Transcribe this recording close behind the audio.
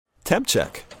temp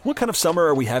check. What kind of summer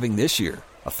are we having this year?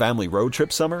 A family road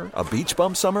trip summer? A beach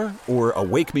bum summer? Or a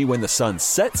wake me when the sun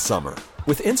sets summer?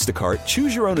 With Instacart,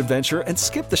 choose your own adventure and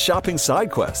skip the shopping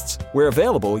side quests. Where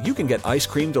available, you can get ice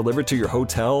cream delivered to your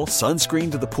hotel,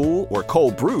 sunscreen to the pool, or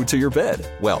cold brew to your bed.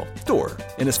 Well, door.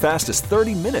 In as fast as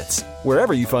 30 minutes.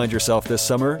 Wherever you find yourself this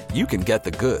summer, you can get the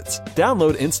goods.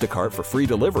 Download Instacart for free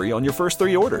delivery on your first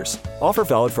 3 orders. Offer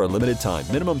valid for a limited time.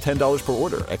 Minimum $10 per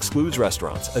order. Excludes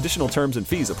restaurants. Additional terms and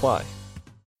fees apply.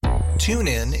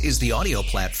 TuneIn is the audio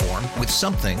platform with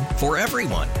something for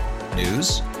everyone.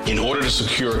 News. In order to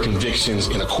secure convictions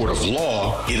in a court of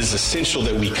law, it is essential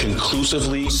that we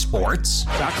conclusively. Sports.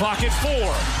 Got clock at 4.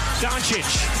 Doncic.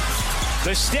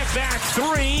 The step back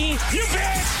 3. You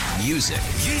bet. Music.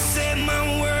 You set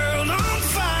my world on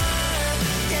fire.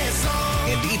 Yes,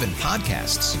 and even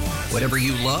podcasts. Whatever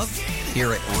you love,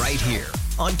 hear it right here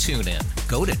on TuneIn.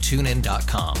 Go to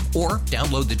TuneIn.com or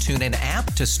download the TuneIn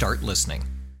app to start listening.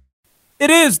 It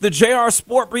is the JR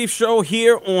Sport Brief Show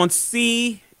here on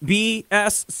CBS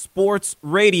Sports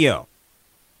Radio.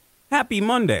 Happy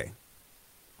Monday.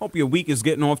 Hope your week is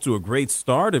getting off to a great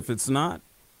start. If it's not,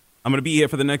 I'm going to be here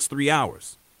for the next 3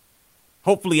 hours.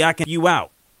 Hopefully I can get you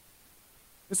out.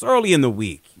 It's early in the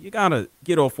week. You got to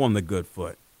get off on the good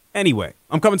foot. Anyway,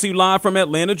 I'm coming to you live from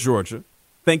Atlanta, Georgia.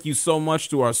 Thank you so much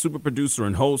to our super producer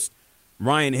and host,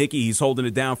 Ryan Hickey. He's holding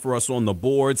it down for us on the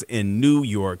boards in New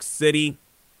York City.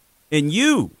 And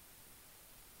you,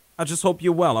 I just hope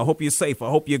you're well. I hope you're safe. I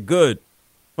hope you're good.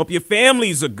 Hope your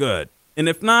families are good. And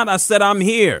if not, I said I'm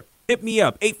here. Hit me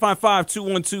up,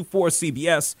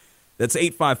 855-212-4CBS. That's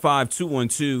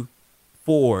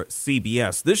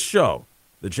 855-212-4CBS. This show,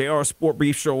 the JR Sport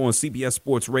Brief Show on CBS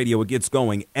Sports Radio, it gets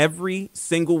going every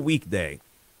single weekday,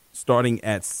 starting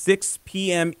at 6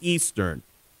 p.m. Eastern,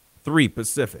 3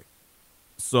 Pacific.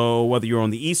 So whether you're on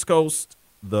the East Coast,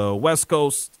 the West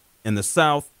Coast, and the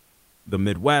South, the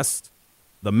Midwest,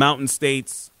 the Mountain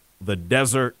States, the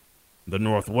Desert, the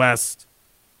Northwest,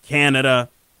 Canada,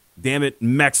 damn it,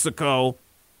 Mexico,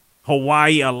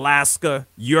 Hawaii, Alaska,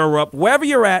 Europe, wherever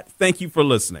you're at, thank you for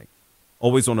listening.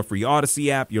 Always on the free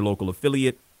Odyssey app, your local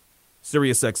affiliate,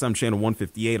 SiriusXM Channel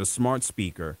 158, a smart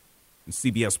speaker, and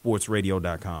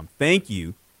CBSSportsRadio.com. Thank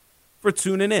you for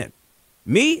tuning in.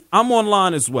 Me, I'm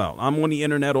online as well. I'm on the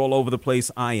internet all over the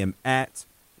place. I am at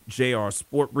JR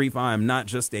Sport Brief. I am not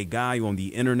just a guy on the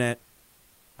internet.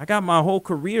 I got my whole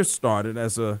career started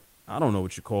as I don't know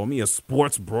what you call me, a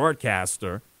sports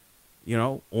broadcaster,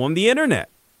 on the internet.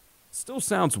 Still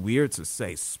sounds weird to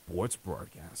say sports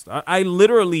broadcaster. I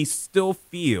literally still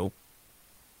feel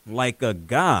like a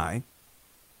guy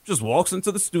just walks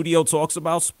into the studio, talks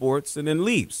about sports, and then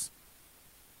leaves.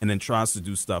 And then tries to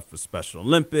do stuff for Special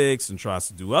Olympics and tries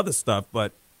to do other stuff,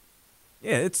 but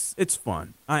yeah, it's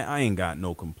fun. I ain't got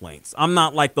no complaints. I'm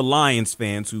not like the Lions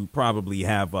fans who probably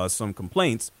have some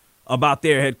complaints about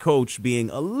their head coach being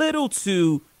a little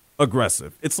too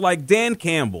aggressive. It's like Dan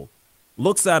Campbell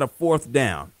looks at a 4th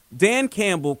down. Dan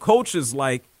Campbell coaches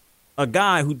like a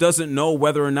guy who doesn't know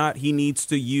whether or not he needs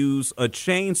to use a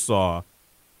chainsaw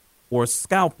or a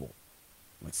scalpel.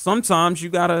 Like sometimes you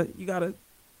gotta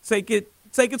take it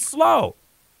slow.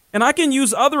 And I can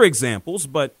use other examples,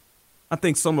 but I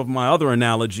think some of my other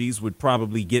analogies would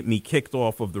probably get me kicked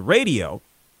off of the radio.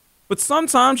 But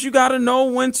sometimes you got to know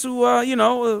when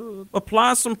to,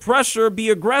 apply some pressure, be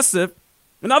aggressive.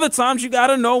 And other times you got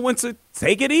to know when to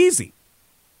take it easy.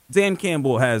 Dan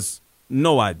Campbell has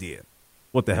no idea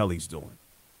what the hell he's doing.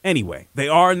 Anyway, they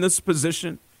are in this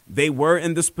position. They were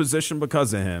in this position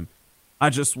because of him.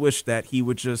 I just wish that he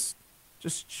would just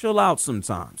chill out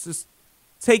sometimes. Just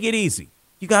take it easy.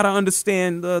 You got to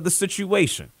understand the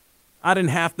situation. I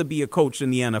didn't have to be a coach in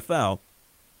the NFL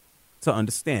to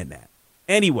understand that.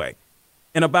 Anyway,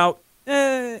 in about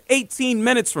 18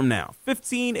 minutes from now,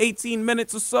 15, 18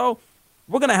 minutes or so,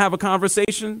 we're going to have a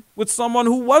conversation with someone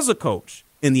who was a coach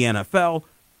in the NFL.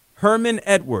 Herm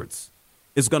Edwards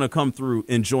is going to come through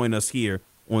and join us here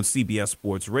on CBS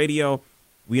Sports Radio.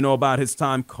 We know about his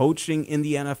time coaching in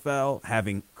the NFL,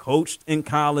 having coached in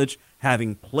college,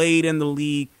 having played in the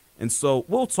league. And so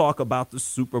we'll talk about the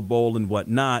Super Bowl and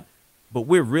whatnot. But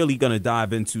we're really going to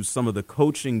dive into some of the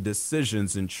coaching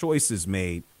decisions and choices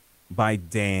made by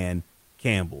Dan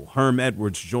Campbell. Herm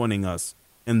Edwards joining us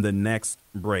in the next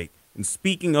break. And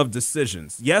speaking of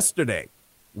decisions, yesterday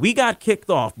we got kicked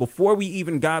off before we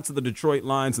even got to the Detroit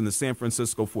Lions and the San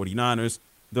Francisco 49ers.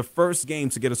 The first game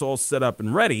to get us all set up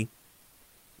and ready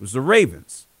was the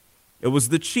Ravens. It was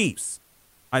the Chiefs.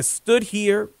 I stood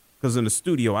here because in the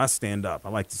studio I stand up. I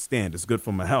like to stand. It's good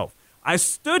for my health. I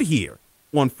stood here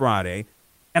on Friday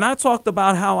And I talked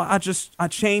about how I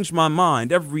changed my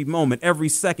mind every moment, every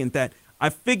second, that I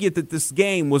figured that this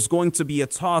game was going to be a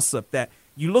toss-up, that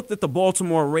you looked at the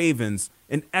Baltimore Ravens,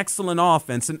 an excellent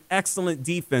offense, an excellent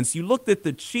defense. You looked at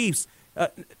the Chiefs,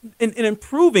 an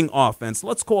improving offense,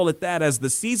 let's call it that, as the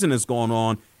season has gone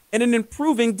on, and an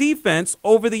improving defense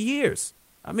over the years.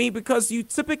 I mean, because you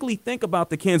typically think about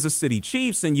the Kansas City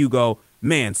Chiefs and you go,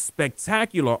 man,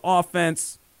 spectacular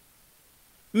offense,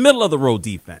 middle-of-the-road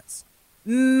defense,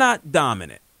 not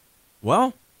dominant.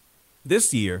 Well,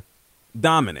 this year,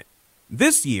 dominant.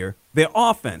 This year, their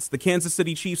offense, the Kansas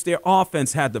City Chiefs, their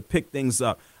offense had to pick things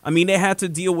up. I mean, they had to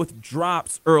deal with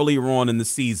drops earlier on in the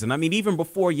season. I mean, even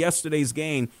before yesterday's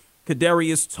game,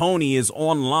 Kadarius Toney is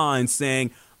online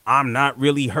saying, I'm not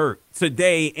really hurt.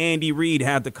 Today, Andy Reid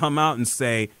had to come out and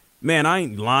say, man, I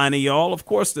ain't lying to y'all. Of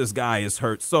course this guy is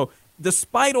hurt. So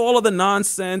despite all of the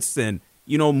nonsense and,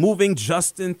 moving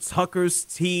Justin Tucker's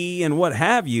tee and what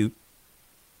have you,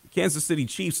 the Kansas City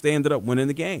Chiefs, they ended up winning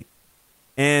the game.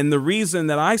 And the reason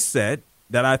that I said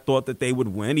that I thought that they would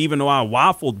win, even though I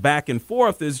waffled back and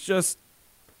forth, is just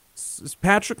it's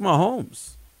Patrick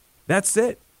Mahomes. That's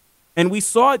it. And we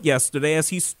saw it yesterday as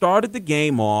he started the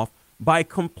game off by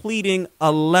completing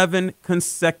 11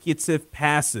 consecutive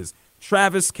passes.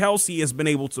 Travis Kelce has been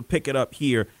able to pick it up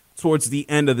here towards the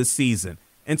end of the season.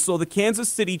 And so the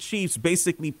Kansas City Chiefs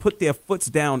basically put their foots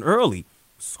down early,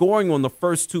 scoring on the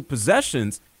first two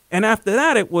possessions. And after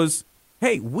that, it was,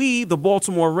 hey, we, the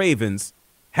Baltimore Ravens,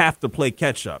 have to play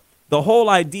catch-up. The whole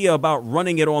idea about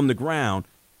running it on the ground,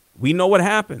 we know what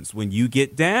happens. When you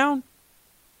get down,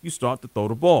 you start to throw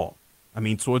the ball. I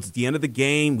mean, towards the end of the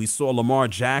game, we saw Lamar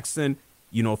Jackson,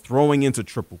 throwing into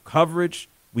triple coverage.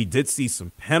 We did see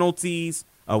some penalties.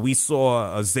 We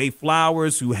saw Zay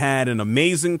Flowers, who had an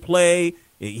amazing play.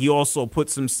 He also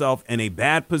puts himself in a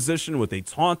bad position with a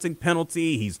taunting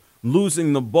penalty. He's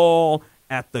losing the ball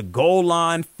at the goal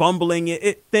line, fumbling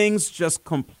it. Things just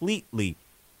completely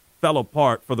fell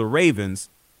apart for the Ravens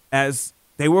as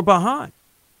they were behind.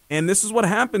 And this is what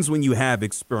happens when you have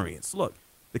experience. Look,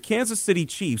 the Kansas City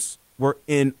Chiefs were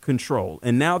in control,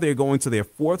 and now they're going to their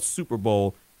fourth Super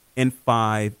Bowl in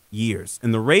 5 years.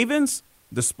 And the Ravens,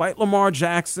 despite Lamar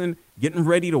Jackson getting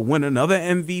ready to win another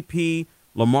MVP,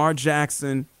 Lamar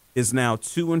Jackson is now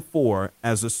 2-4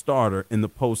 as a starter in the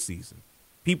postseason.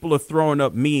 People are throwing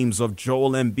up memes of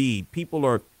Joel Embiid. People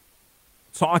are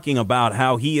talking about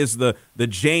how he is the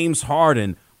James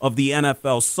Harden of the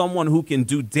NFL, someone who can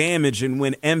do damage and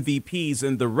win MVPs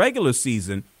in the regular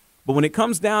season. But when it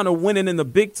comes down to winning in the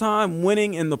big time,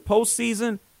 winning in the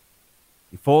postseason,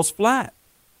 he falls flat.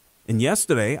 And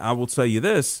yesterday, I will tell you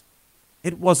this,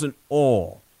 it wasn't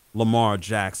all Lamar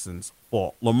Jackson's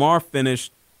fault. Lamar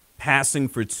finished passing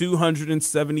for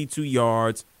 272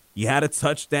 yards. He had a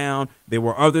touchdown. There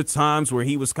were other times where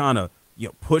he was kind of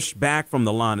pushed back from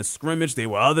the line of scrimmage. There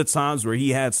were other times where he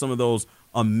had some of those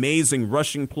amazing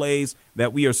rushing plays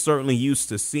that we are certainly used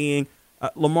to seeing.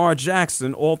 Lamar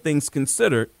Jackson, all things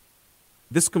considered,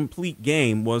 this complete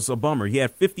game was a bummer. He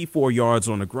had 54 yards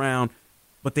on the ground,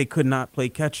 but they could not play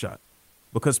catch-up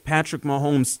because Patrick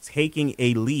Mahomes taking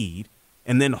a lead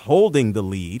and then holding the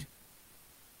lead,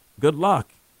 good luck.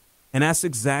 And that's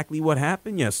exactly what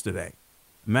happened yesterday.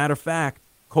 Matter of fact,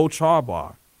 Coach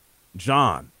Harbaugh,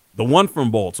 John, the one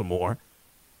from Baltimore,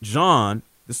 John,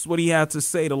 this is what he had to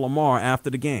say to Lamar after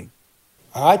the game.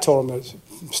 I told him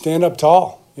to stand up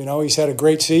tall. He's had a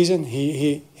great season.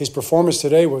 His performance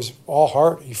today was all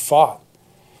heart. He fought.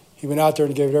 He went out there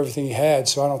and gave it everything he had,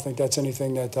 so I don't think that's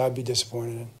anything that I'd be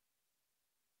disappointed in.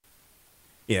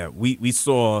 Yeah, we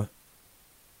saw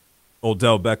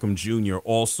Odell Beckham Jr.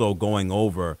 also going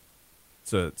over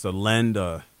to lend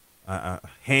a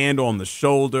hand on the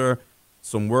shoulder,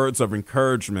 some words of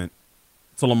encouragement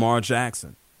to Lamar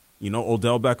Jackson.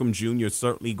 Odell Beckham Jr.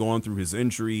 certainly going through his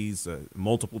injuries,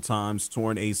 multiple times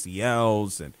torn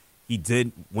ACLs, and he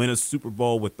did win a Super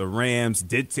Bowl with the Rams,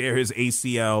 did tear his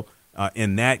ACL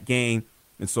in that game,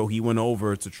 and so he went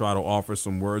over to try to offer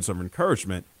some words of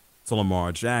encouragement to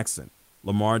Lamar Jackson.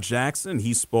 Lamar Jackson,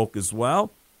 he spoke as well,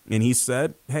 and he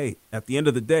said, hey, at the end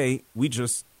of the day, we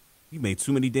made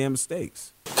too many damn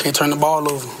mistakes. Can't turn the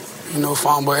ball over,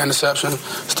 fumble, interception,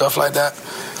 stuff like that.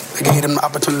 They gave them the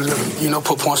opportunity to,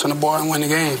 put points on the board and win the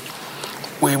game.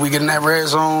 We get in that red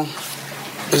zone.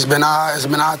 It's been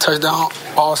our touchdown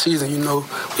all season, We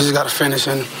just got to finish,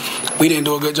 and we didn't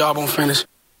do a good job on finish.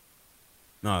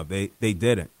 No, they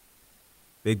didn't.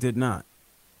 They did not.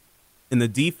 In the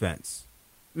defense,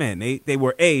 man, they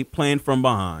were A, playing from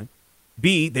behind.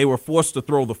 B, they were forced to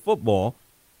throw the football.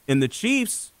 In the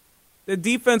Chiefs, their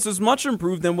defense is much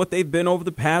improved than what they've been over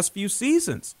the past few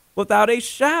seasons, without a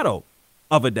shadow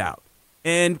of a doubt.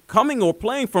 And coming or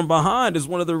playing from behind is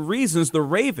one of the reasons the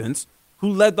Ravens, who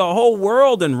led the whole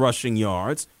world in rushing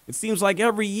yards, it seems like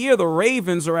every year the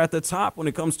Ravens are at the top when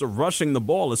it comes to rushing the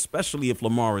ball, especially if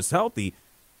Lamar is healthy.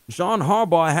 John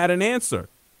Harbaugh had an answer.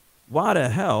 Why the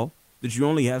hell did you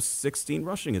only have 16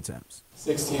 rushing attempts?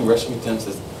 16 rushing attempts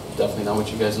is definitely not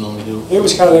what you guys normally do. It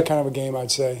was kind of that kind of a game, I'd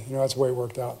say. That's the way it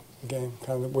worked out, the game,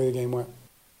 kind of the way the game went.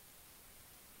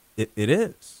 It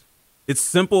is. It's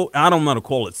simple. I don't want to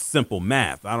call it simple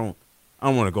math. I don't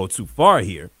want to go too far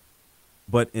here.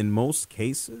 But in most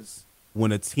cases,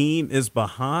 when a team is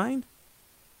behind,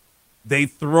 they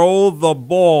throw the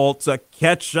ball to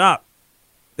catch up.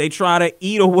 They try to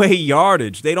eat away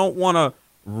yardage. They don't want to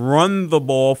run the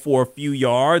ball for a few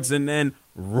yards and then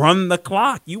run the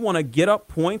clock. You want to get up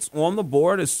points on the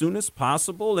board as soon as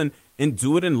possible and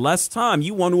do it in less time.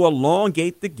 You want to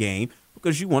elongate the game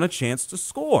because you want a chance to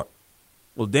score.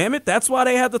 Well, damn it, that's why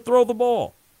they had to throw the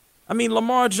ball. I mean,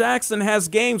 Lamar Jackson has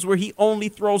games where he only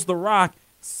throws the rock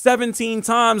 17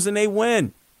 times and they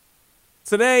win.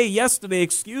 Yesterday,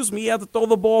 he had to throw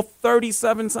the ball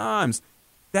 37 times.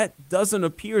 That doesn't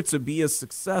appear to be a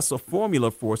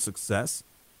formula for success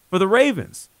for the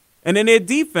Ravens. And then their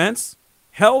defense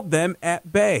held them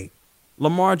at bay.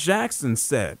 Lamar Jackson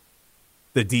said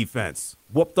the defense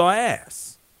whooped our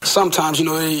ass. Sometimes,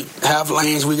 they have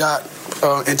lanes. We got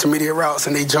intermediate routes,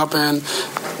 and they jump in.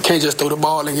 Can't just throw the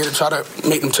ball and try to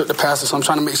make them trip the passes. So I'm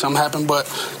trying to make something happen, but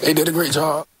they did a great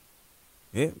job.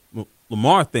 Yeah,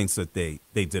 Lamar thinks that they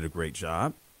did a great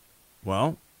job.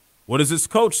 Well, what does his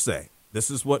coach say?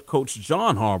 This is what Coach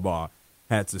John Harbaugh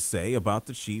had to say about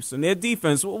the Chiefs and their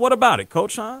defense. What about it,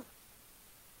 Coach Hahn?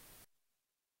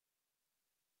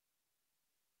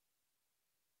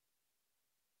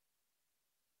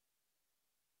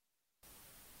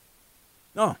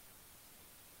 No,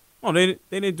 they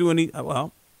didn't do any.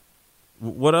 Well,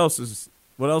 what else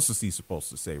is he supposed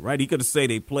to say, right? He could have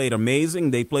said they played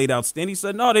amazing, they played outstanding. He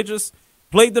said, no, they just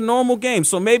played the normal game.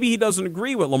 So maybe he doesn't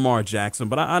agree with Lamar Jackson,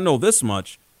 but I know this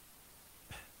much.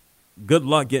 Good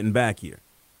luck getting back here.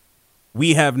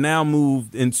 We have now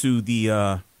moved into the,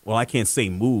 I can't say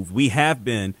moved. We have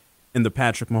been in the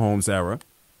Patrick Mahomes era,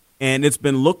 and it's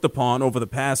been looked upon over the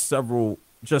past several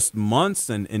just months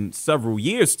and several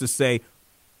years to say,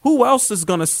 who else is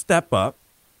going to step up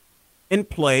and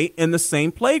play in the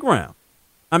same playground?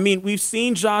 I mean, we've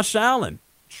seen Josh Allen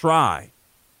try.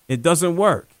 It doesn't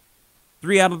work.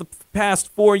 3 out of the past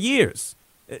 4 years,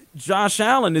 Josh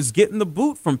Allen is getting the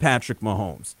boot from Patrick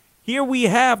Mahomes. Here we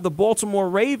have the Baltimore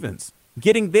Ravens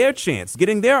getting their chance,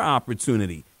 getting their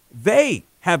opportunity. They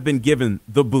have been given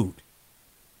the boot.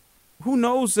 Who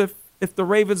knows if the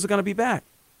Ravens are going to be back?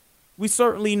 We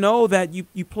certainly know that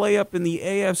you play up in the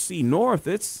AFC North.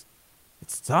 It's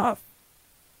tough.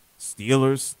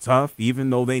 Steelers, tough, even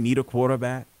though they need a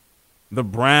quarterback. The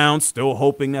Browns still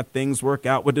hoping that things work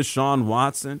out with Deshaun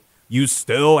Watson. You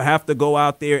still have to go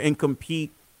out there and compete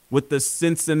with the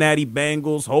Cincinnati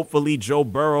Bengals. Hopefully Joe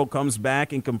Burrow comes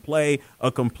back and can play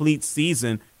a complete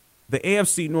season. The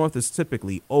AFC North is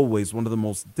typically always one of the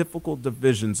most difficult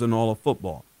divisions in all of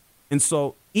football. And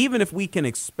so even if we can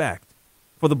expect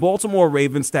for the Baltimore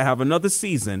Ravens to have another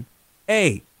season,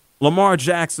 A, Lamar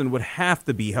Jackson would have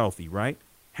to be healthy, right?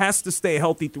 Has to stay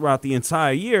healthy throughout the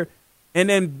entire year. And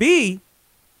then B,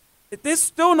 there's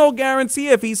still no guarantee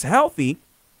if he's healthy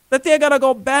that they're going to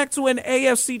go back to an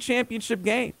AFC championship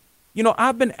game.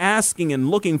 I've been asking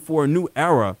and looking for a new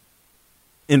era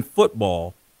in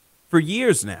football for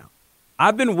years now.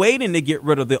 I've been waiting to get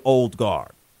rid of the old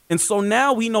guard. And so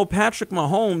now we know Patrick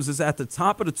Mahomes is at the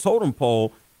top of the totem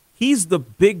pole. He's the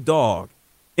big dog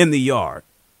in the yard.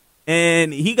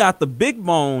 And he got the big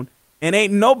bone, and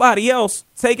ain't nobody else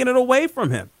taking it away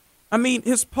from him. I mean,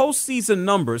 his postseason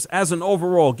numbers as an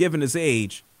overall, given his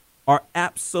age, are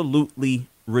absolutely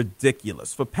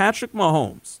ridiculous. For Patrick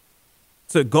Mahomes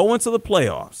to go into the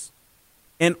playoffs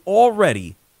and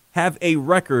already have a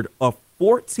record of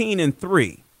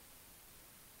 14-3,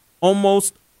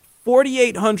 almost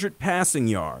 4,800 passing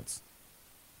yards,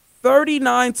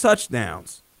 39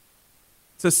 touchdowns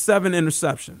to 7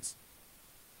 interceptions.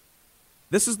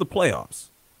 This is the playoffs.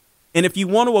 And if you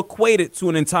want to equate it to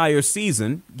an entire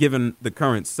season, given the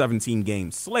current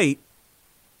 17-game slate,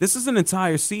 this is an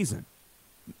entire season.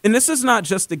 And this is not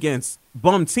just against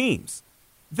bum teams.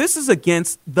 This is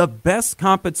against the best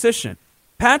competition.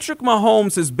 Patrick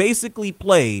Mahomes has basically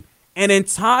played an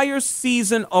entire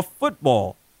season of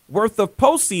football worth of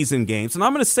postseason games. And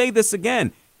I'm going to say this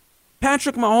again.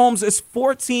 Patrick Mahomes is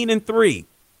 14-3.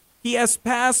 He has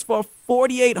passed for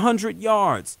 4,800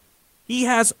 yards. He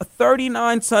has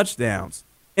 39 touchdowns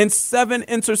and 7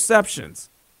 interceptions.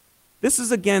 This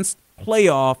is against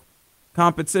playoff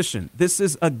competition. This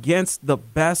is against the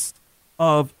best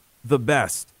of the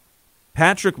best.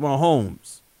 Patrick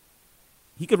Mahomes,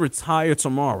 he could retire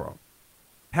tomorrow.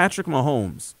 Patrick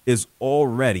Mahomes is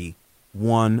already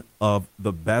one of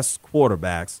the best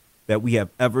quarterbacks that we have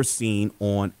ever seen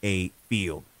on a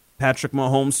field. Patrick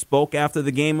Mahomes spoke after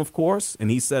the game, of course, and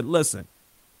he said, listen,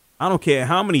 I don't care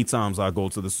how many times I go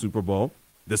to the Super Bowl.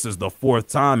 This is the 4th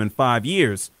time in 5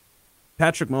 years.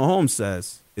 Patrick Mahomes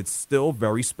says it's still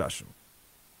very special.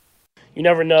 You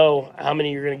never know how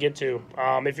many you're going to get to,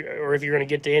 if you're going to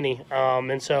get to any.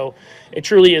 And so it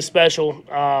truly is special.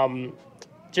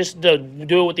 Just to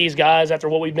do it with these guys after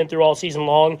what we've been through all season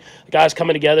long, the guys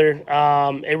coming together,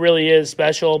 it really is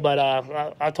special. But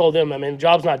I told them, the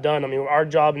job's not done. Our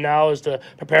job now is to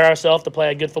prepare ourselves to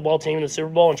play a good football team in the Super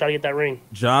Bowl and try to get that ring.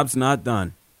 Job's not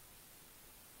done.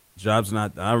 Job's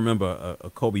not done. I remember a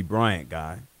Kobe Bryant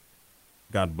guy,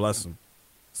 God bless him,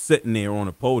 sitting there on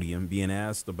a podium being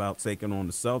asked about taking on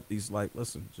the Celtics. Like,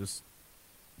 listen, just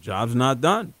job's not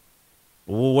done.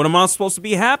 Well, what am I supposed to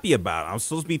be happy about? I'm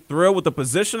supposed to be thrilled with the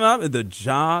position of it. The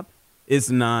job is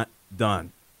not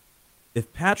done.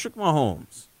 If Patrick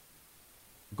Mahomes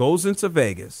goes into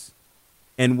Vegas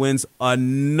and wins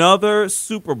another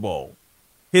Super Bowl,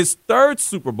 his 3rd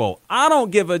Super Bowl, I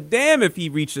don't give a damn if he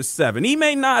reaches 7. He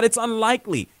may not. It's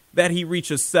unlikely that he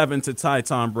reaches 7 to tie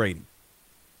Tom Brady.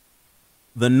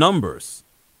 The numbers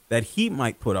that he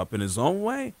might put up in his own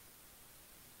way,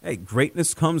 hey,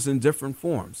 greatness comes in different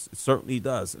forms. It certainly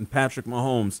does. And Patrick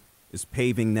Mahomes is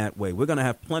paving that way. We're going to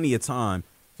have plenty of time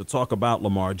to talk about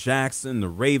Lamar Jackson, the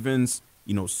Ravens,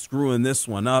 screwing this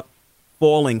one up,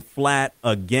 falling flat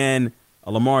again.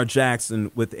 Lamar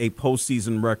Jackson with a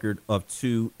postseason record of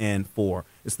 2-4.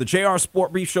 It's the JR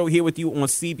Sport Brief Show here with you on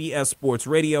CBS Sports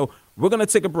Radio. We're going to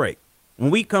take a break.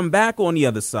 When we come back on the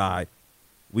other side,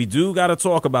 we do got to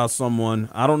talk about someone.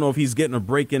 I don't know if he's getting a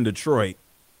break in Detroit.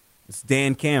 It's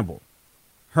Dan Campbell.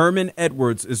 Herm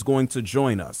Edwards is going to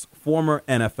join us. Former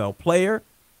NFL player,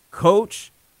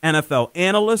 coach, NFL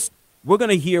analyst. We're going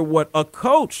to hear what a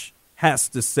coach has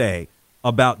to say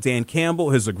about Dan Campbell,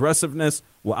 his aggressiveness.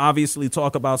 We'll obviously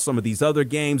talk about some of these other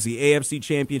games, the AFC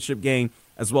Championship game,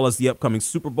 as well as the upcoming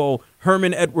Super Bowl. Herm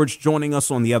Edwards joining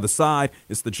us on the other side.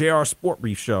 It's the JR Sport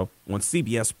Brief Show on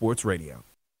CBS Sports Radio.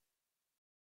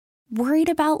 Worried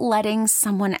about letting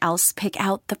someone else pick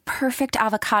out the perfect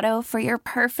avocado for your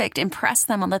perfect impress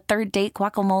them on the 3rd date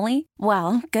guacamole?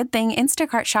 Well, good thing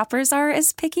Instacart shoppers are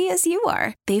as picky as you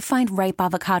are. They find ripe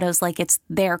avocados like it's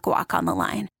their guac on the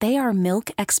line. They are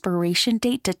milk expiration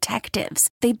date detectives.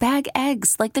 They bag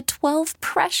eggs like the 12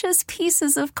 precious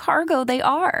pieces of cargo they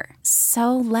are.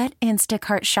 So let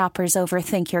Instacart shoppers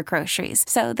overthink your groceries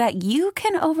so that you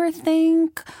can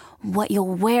overthink what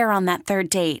you'll wear on that 3rd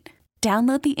date.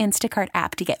 Download the Instacart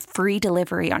app to get free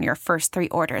delivery on your first 3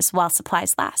 orders while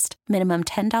supplies last. Minimum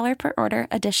 $10 per order.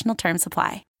 Additional terms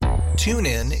apply.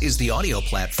 TuneIn is the audio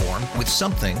platform with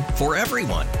something for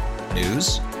everyone.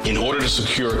 News. In order to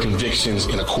secure convictions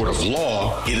in a court of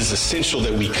law, it is essential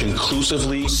that we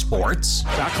conclusively. Sports.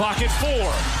 Shot clock at 4.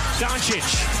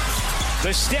 Doncic.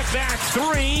 The step back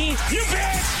 3. You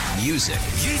bet. Music.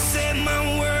 You set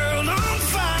my world on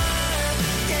fire.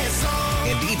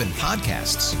 And even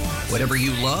podcasts. Whatever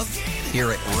you love,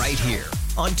 hear it right here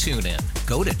on TuneIn.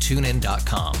 Go to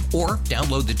TuneIn.com or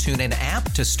download the TuneIn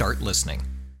app to start listening.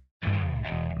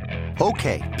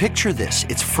 Okay, picture this.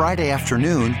 It's Friday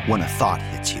afternoon when a thought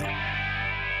hits you.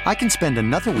 I can spend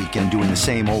another weekend doing the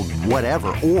same old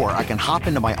whatever, or I can hop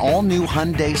into my all-new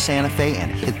Hyundai Santa Fe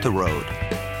and hit the road.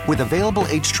 With available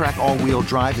H-Track all-wheel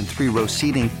drive and 3-row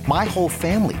seating, my whole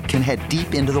family can head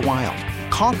deep into the wild.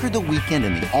 Conquer the weekend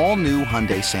in the all-new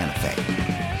Hyundai Santa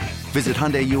Fe. Visit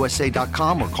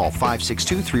HyundaiUSA.com or call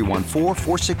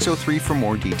 562-314-4603 for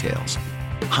more details.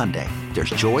 Hyundai, there's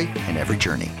joy in every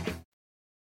journey.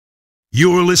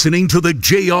 You're listening to the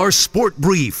JR Sport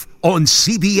Brief on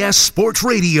CBS Sports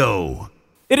Radio.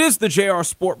 It is the JR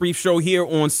Sport Brief Show here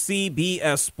on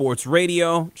CBS Sports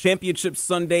Radio. Championship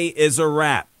Sunday is a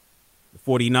wrap. The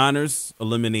 49ers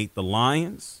eliminate the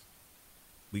Lions.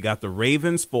 We got the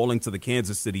Ravens falling to the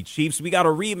Kansas City Chiefs. We got a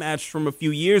rematch from a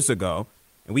few years ago,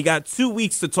 and we got 2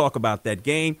 weeks to talk about that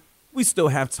game. We still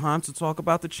have time to talk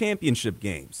about the championship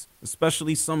games,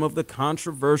 especially some of the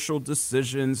controversial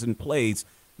decisions and plays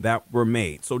that were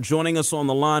made. So joining us on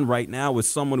the line right now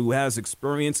is someone who has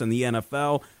experience in the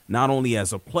NFL, not only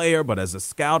as a player, but as a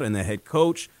scout and the head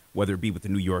coach, whether it be with the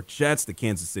New York Jets, the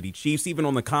Kansas City Chiefs, even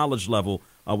on the college level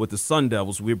with the Sun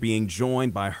Devils. We're being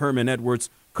joined by Herm Edwards.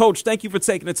 Coach, thank you for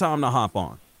taking the time to hop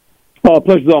on. Oh,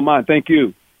 pleasure's all mine. Thank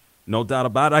you. No doubt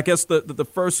about it. I guess the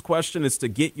first question is to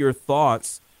get your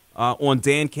thoughts on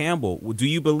Dan Campbell. Do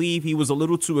you believe he was a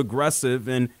little too aggressive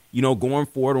and, going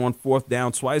for it on fourth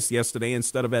down twice yesterday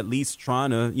instead of at least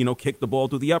trying to, kick the ball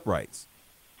through the uprights?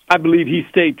 I believe he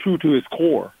stayed true to his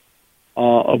core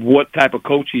of what type of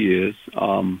coach he is.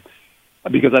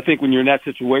 Because I think when you're in that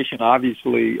situation,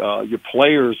 obviously your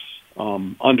players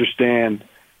understand,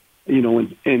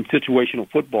 in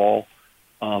situational football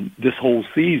this whole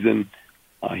season,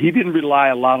 he didn't rely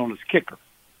a lot on his kicker.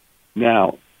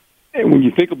 Now, when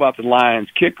you think about the Lions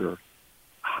kicker,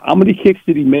 how many kicks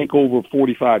did he make over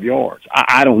 45 yards?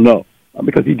 I don't know,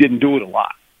 because he didn't do it a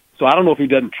lot. So I don't know if he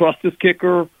doesn't trust his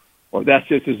kicker or that's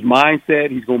just his mindset.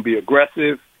 He's going to be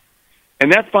aggressive.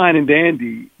 And that's fine and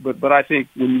dandy, but I think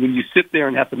when you sit there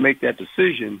and have to make that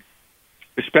decision,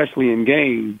 especially in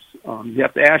games, you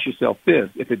have to ask yourself this: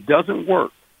 if it doesn't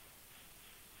work,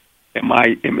 am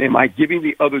I giving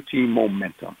the other team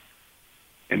momentum?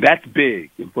 And that's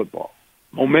big in football.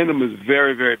 Momentum is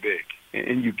very, very big,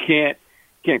 and you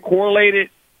can't correlate it,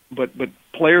 but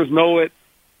players know it,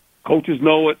 coaches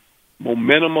know it.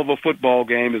 Momentum of a football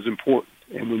game is important,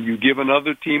 and when you give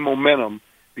another team momentum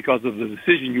because of the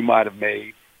decision you might have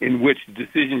made, in which the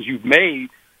decisions you've made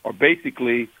are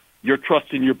basically you're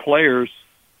trusting your players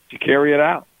to carry it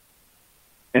out.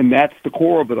 And that's the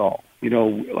core of it all.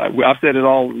 I've said it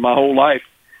all my whole life,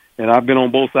 and I've been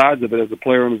on both sides of it as a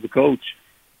player and as a coach.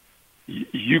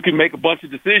 You can make a bunch of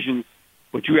decisions,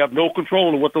 but you have no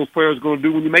control of what those players are going to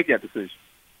do when you make that decision.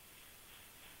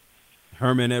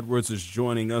 Herm Edwards is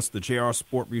joining us, the JR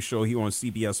Sport Brief Show here on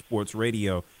CBS Sports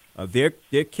Radio. Their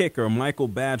kicker, Michael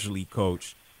Badgley,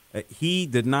 coach, he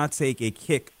did not take a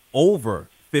kick over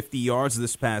 50 yards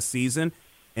this past season,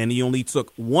 and he only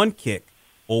took one kick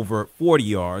over 40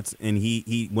 yards, and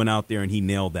he went out there and he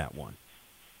nailed that one.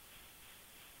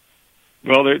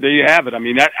 Well, there you have it. I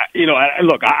mean,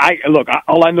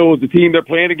 all I know is the team they're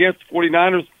playing against, the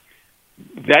 49ers,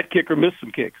 that kicker missed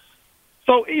some kicks.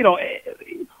 So,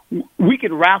 we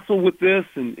can wrestle with this,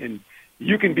 and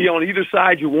you can be on either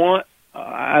side you want.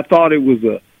 I thought it was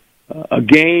a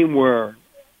game where,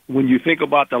 when you think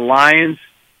about the Lions,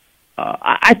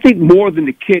 I think more than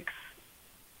the kicks,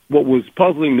 what was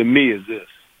puzzling to me is this: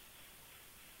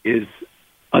 is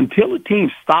until a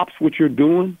team stops what you're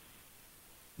doing,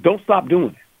 don't stop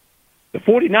doing it. The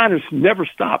 49ers never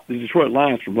stopped the Detroit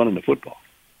Lions from running the football,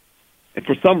 and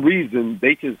for some reason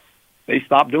they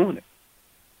stopped doing it.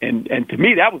 And to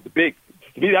me that was the big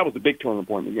turning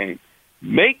point in the game.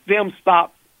 Make them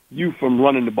stop you from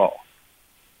running the ball.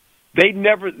 They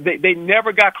never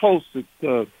got close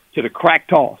to the crack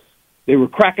toss. They were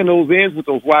cracking those ends with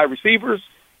those wide receivers,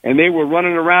 and they were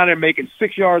running around and making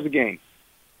 6 yards a game.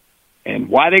 And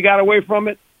why they got away from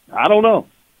it, I don't know.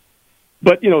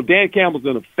 But, Dan Campbell's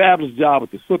done a fabulous job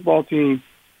with this football team.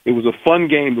 It was a fun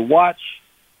game to watch.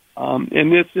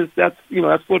 And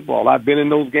that's football. I've been in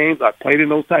those games. I've played in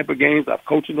those type of games. I've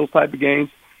coached in those type of games.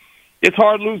 It's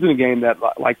hard losing a game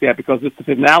like that because it's the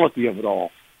finality of it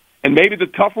all. And maybe the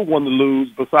tougher one to lose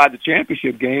beside the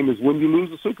championship game is when you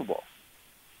lose the Super Bowl.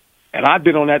 And I've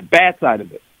been on that bad side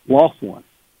of it. Lost one.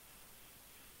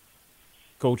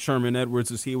 Coach Herm Edwards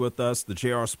is here with us, the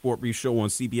JR Sport Brief Show on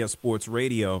CBS Sports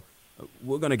Radio.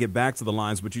 We're going to get back to the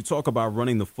Lions, but you talk about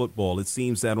running the football. It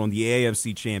seems that on the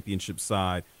AFC Championship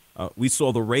side, we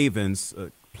saw the Ravens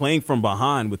playing from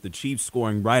behind with the Chiefs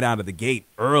scoring right out of the gate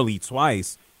early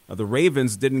twice. The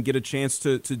Ravens didn't get a chance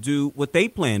to do what they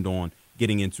planned on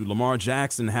getting into. Lamar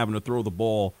Jackson having to throw the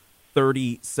ball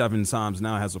 37 times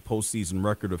now, has a postseason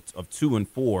record of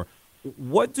 2-4.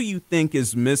 What do you think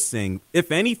is missing,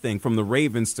 if anything, from the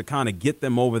Ravens to kind of get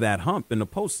them over that hump in the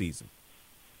postseason?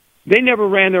 They never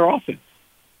ran their offense.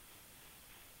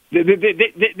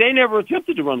 They never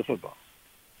attempted to run the football.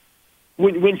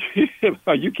 When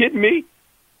are you kidding me?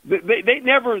 They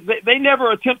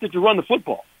never attempted to run the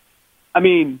football. I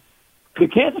mean, the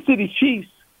Kansas City Chiefs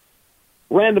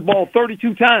ran the ball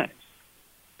 32 times.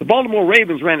 The Baltimore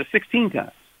Ravens ran it 16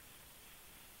 times.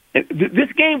 And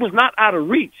this game was not out of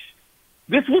reach.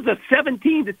 This was a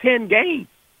 17-10 game.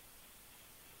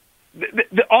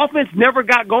 The offense never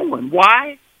got going.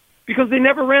 Why? Because they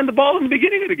never ran the ball in the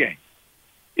beginning of the game.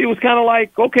 It was kind of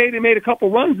like, okay, they made a couple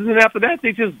runs, and then after that,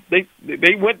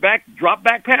 they went back, dropped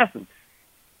back passing.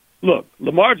 Look,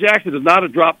 Lamar Jackson is not a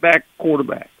drop-back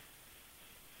quarterback.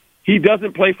 He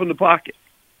doesn't play from the pocket.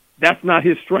 That's not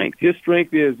his strength. His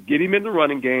strength is get him in the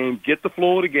running game, get the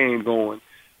flow of the game going,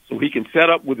 so he can set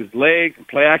up with his legs and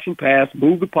play action pass,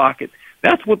 move the pocket.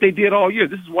 That's what they did all year.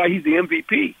 This is why he's the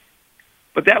MVP.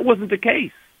 But that wasn't the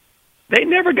case. They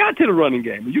never got to the running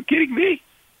game. Are you kidding me?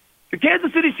 The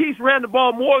Kansas City Chiefs ran the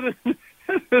ball more than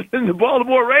than the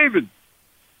Baltimore Ravens.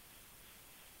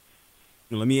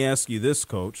 Let me ask you this,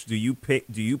 Coach. Do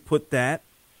you put that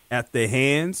at the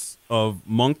hands of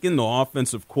Monken, the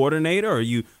offensive coordinator, or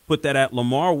you put that at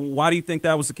Lamar? Why do you think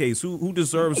that was the case? Who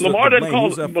deserves Lamar the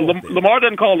doesn't blame? Lamar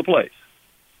doesn't call the plays.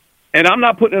 And I'm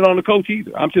not putting it on the coach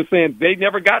either. I'm just saying they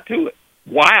never got to it.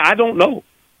 Why? I don't know.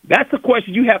 That's a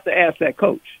question you have to ask that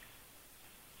coach.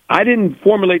 I didn't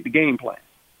formulate the game plan.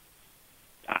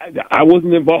 I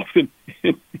wasn't involved in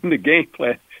the game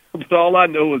plan. But all I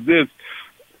know is this.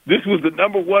 This was the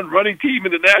number one running team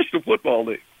in the National Football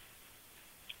League,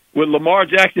 with Lamar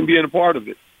Jackson being a part of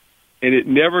it. And it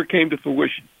never came to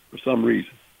fruition for some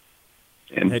reason.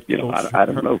 And, I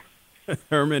don't know.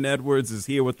 Herm Edwards is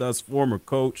here with us, former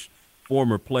coach,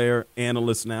 former player,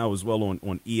 analyst now as well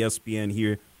on ESPN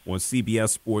here on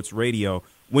CBS Sports Radio.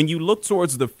 When you look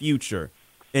towards the future,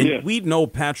 and we know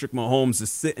Patrick Mahomes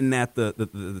is sitting at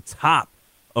the top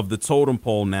of the totem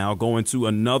pole now, going to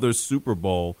another Super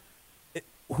Bowl,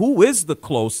 who is the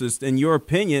closest, in your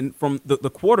opinion, from the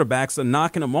quarterbacks are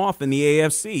knocking him off in the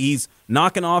AFC? He's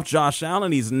knocking off Josh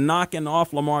Allen. He's knocking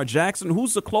off Lamar Jackson.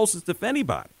 Who's the closest, if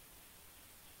anybody?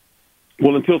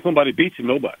 Well, until somebody beats him,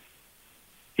 nobody.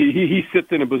 He sits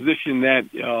in a position that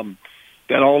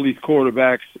that all these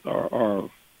quarterbacks are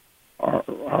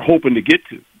hoping to get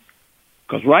to.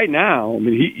 Because right now, I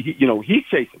mean, he's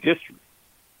chasing history.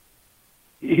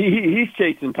 He's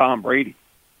chasing Tom Brady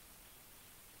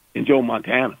and Joe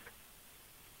Montana,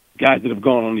 guys that have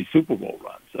gone on these Super Bowl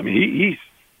runs. I mean,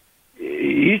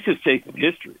 he's just chasing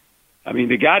history. I mean,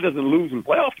 the guy doesn't lose in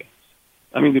playoff games.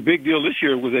 I mean, the big deal this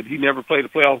year was that he never played a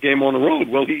playoff game on the road.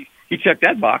 Well, he checked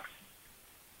that box.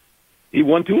 He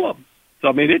won 2 of them. So,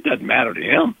 I mean, it doesn't matter to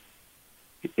him.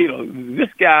 This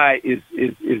guy is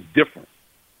different.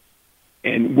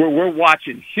 And we're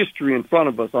watching history in front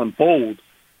of us unfold,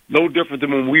 no different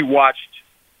than when we watched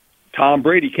Tom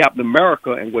Brady, Captain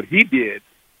America, and what he did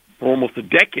for almost a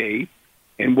decade.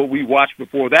 And what we watched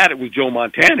before that, it was Joe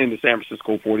Montana in the San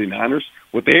Francisco 49ers,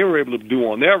 what they were able to do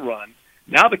on their run.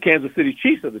 Now the Kansas City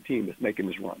Chiefs are the team that's making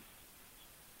this run.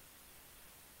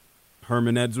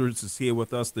 Herm Edwards is here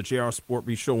with us, the JR Sport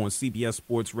Brief Show on CBS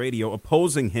Sports Radio.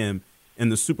 Opposing him in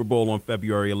the Super Bowl on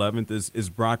February 11th is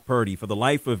Brock Purdy. For the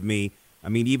life of me, I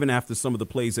mean, even after some of the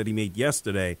plays that he made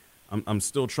yesterday, I'm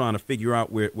still trying to figure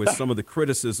out where some of the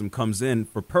criticism comes in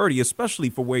for Purdy, especially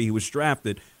for where he was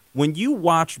drafted. When you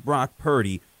watch Brock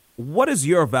Purdy, what is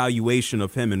your evaluation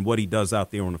of him and what he does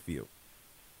out there on the field?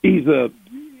 He's a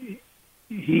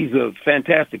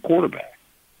fantastic quarterback.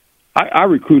 I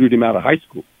recruited him out of high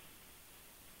school.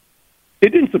 It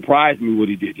didn't surprise me what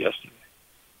he did yesterday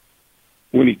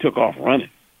when he took off running.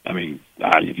 I mean,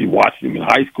 if you watched him in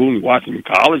high school and you watched him in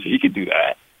college, he could do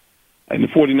that. In the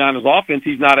 49ers offense,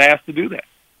 he's not asked to do that.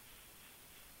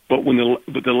 But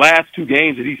the last 2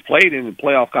 games that he's played in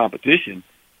playoff competition,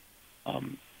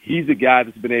 he's the guy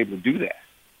that's been able to do that.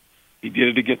 He did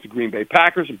it against the Green Bay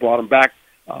Packers and brought them back,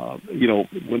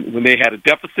 when they had a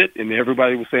deficit and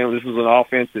everybody was saying this is an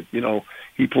offense that,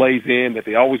 he plays in, that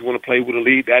they always want to play with a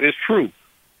lead. That is true.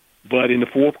 But in the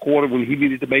fourth quarter, when he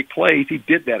needed to make plays, he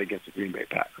did that against the Green Bay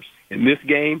Packers. In this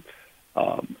game,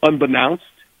 unbeknownst,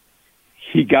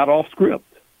 he got off script.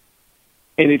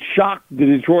 And it shocked the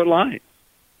Detroit Lions.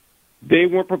 They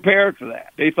weren't prepared for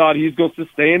that. They thought he was going to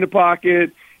stay in the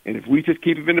pocket, and if we just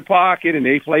keep him in the pocket and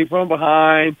they play from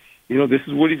behind, this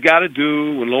is what he's got to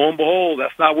do. And lo and behold,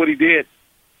 that's not what he did.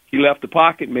 He left the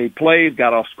pocket, made plays,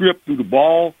 got off script, threw the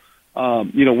ball,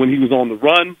 when he was on the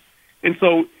run. And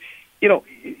so,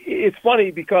 it's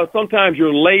funny because sometimes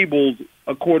you're labeled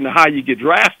according to how you get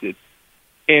drafted.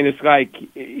 And it's like,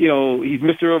 he's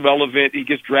Mr. Irrelevant. He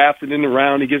gets drafted in the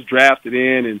round. He gets drafted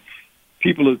in. And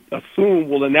people assume,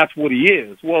 well, then that's what he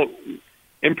is. Well,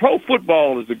 and pro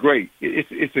football is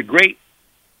it's a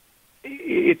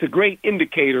great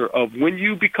indicator of when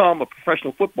you become a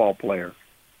professional football player,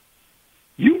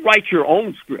 you write your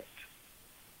own script.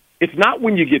 It's not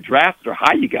when you get drafted or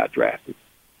how you got drafted.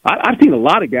 I've seen a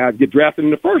lot of guys get drafted in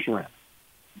the first round,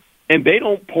 and they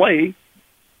don't play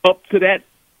up to that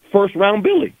first-round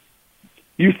billing.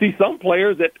 You see some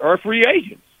players that are free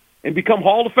agents and become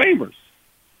Hall of Famers.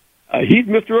 He's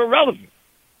Mr. Irrelevant.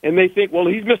 And they think, well,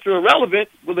 he's Mr. Irrelevant,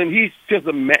 well, then he's just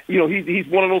he's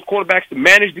one of those quarterbacks to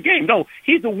manage the game. No,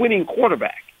 he's a winning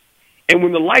quarterback. And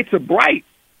when the lights are bright,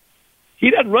 he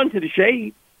doesn't run to the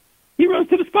shade. He runs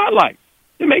to the spotlight.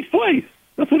 He makes plays.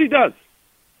 That's what he does.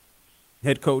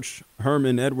 Head coach Herm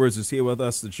Edwards is here with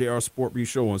us, the JR Sport Brief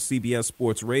Show on CBS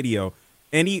Sports Radio.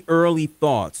 Any early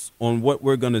thoughts on what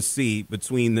we're going to see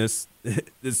between this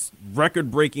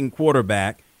record-breaking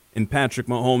quarterback and Patrick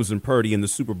Mahomes and Purdy in the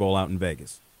Super Bowl out in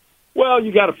Vegas? Well,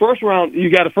 you got a first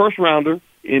rounder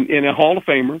in a Hall of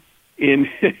Famer in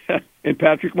in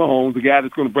Patrick Mahomes, the guy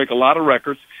that's going to break a lot of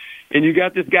records, and you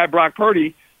got this guy Brock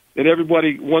Purdy that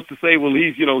everybody wants to say, well,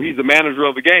 he's the manager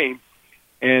of the game,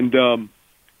 and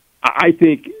I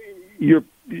think you're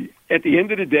at the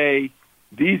end of the day,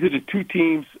 these are the two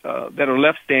teams that are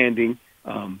left standing.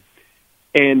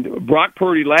 And Brock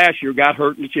Purdy last year got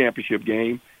hurt in the championship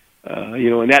game,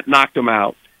 and that knocked him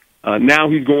out. Now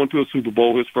he's going to a Super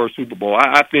Bowl, his first Super Bowl.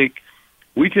 I think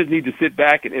we just need to sit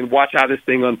back and watch how this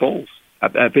thing unfolds.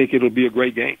 I think it'll be a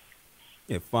great game.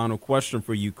 Yeah, final question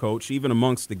for you, Coach. Even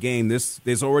amongst the game,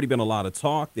 there's already been a lot of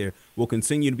talk. There will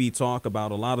continue to be talk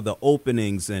about a lot of the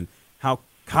openings and how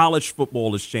college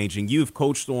football is changing. You've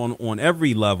coached on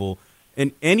every level.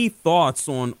 And any thoughts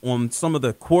on some of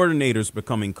the coordinators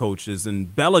becoming coaches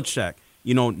and Belichick,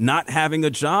 not having a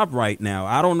job right now?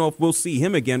 I don't know if we'll see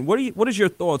him again. What is your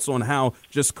thoughts on how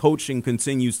just coaching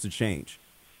continues to change?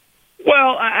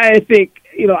 Well, I think,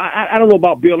 I don't know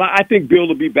about Bill. I think Bill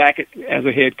will be back as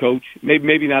a head coach.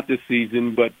 Maybe not this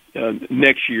season, but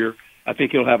next year. I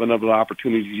think he'll have another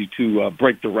opportunity to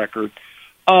break the record.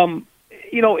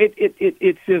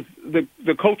 It's just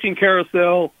the coaching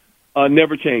carousel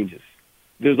never changes.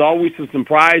 There's always some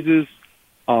surprises.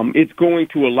 It's going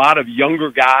to a lot of younger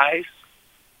guys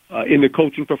in the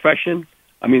coaching profession.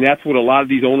 I mean, that's what a lot of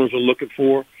these owners are looking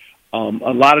for. A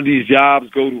lot of these jobs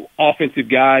go to offensive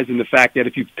guys, and the fact that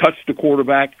if you've touched the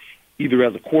quarterback, either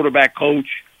as a quarterback coach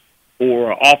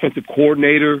or offensive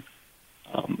coordinator,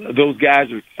 those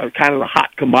guys are kind of a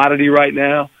hot commodity right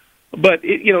now. But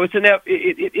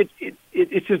it's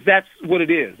just that's what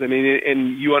it is. I mean,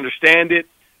 and you understand it.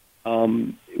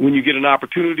 When you get an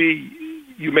opportunity,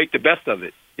 you make the best of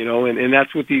it, and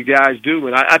that's what these guys do.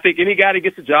 And I think any guy that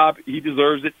gets a job, he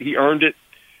deserves it. He earned it.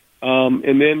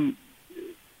 And then,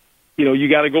 you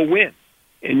got to go win.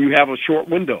 And you have a short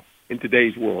window in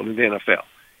today's world in the NFL.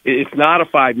 It's not a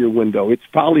 5-year window. It's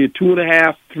probably a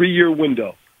 2.5, 3-year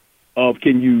window of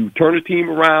can you turn a team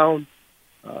around?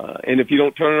 And if you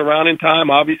don't turn it around in time,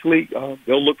 obviously,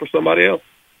 they'll look for somebody else.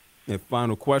 And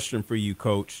final question for you,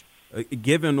 Coach.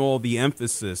 Given all the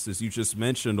emphasis, as you just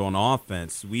mentioned, on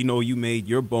offense, we know you made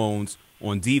your bones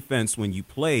on defense when you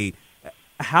played.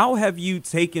 How have you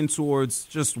taken towards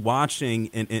just watching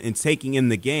and taking in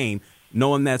the game,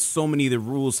 knowing that so many of the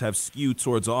rules have skewed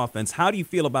towards offense? How do you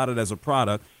feel about it as a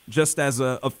product, just as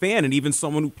a fan and even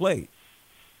someone who played?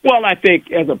 Well, I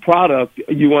think as a product,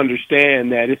 you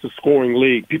understand that it's a scoring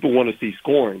league. People want to see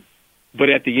scoring. But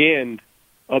at the end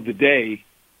of the day,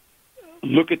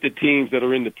 look at the teams that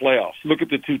are in the playoffs. Look at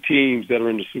the two teams that are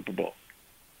in the Super Bowl.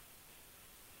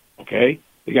 Okay?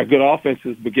 They got good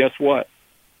offenses, but guess what?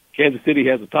 Kansas City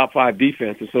has a top 5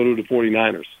 defense, and so do the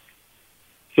 49ers.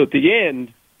 So at the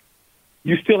end,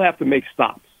 you still have to make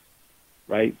stops,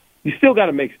 right? You still got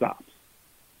to make stops.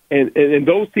 And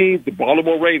those teams, the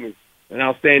Baltimore Ravens, an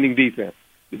outstanding defense.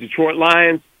 The Detroit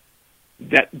Lions,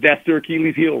 that's their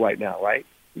Achilles heel right now, right?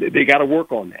 They got to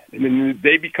work on that. And then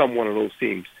they become one of those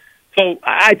teams. So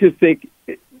I just think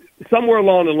somewhere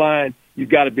along the line, you've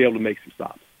got to be able to make some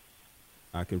stops.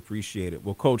 I can appreciate it.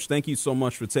 Well, Coach, thank you so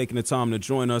much for taking the time to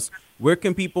join us. Where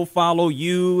can people follow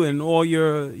you and all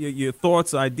your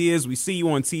thoughts, ideas? We see you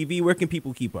on TV. Where can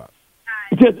people keep up?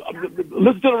 Just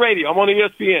listen to the radio. I'm on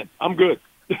ESPN. I'm good.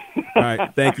 All right.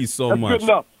 Thank you so much. Good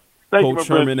enough. Thank Coach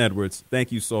Herm Edwards,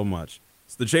 thank you so much.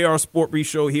 It's the JR Sport Brief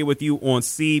Show here with you on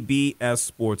CBS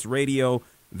Sports Radio.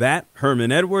 That, Herm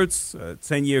Edwards, a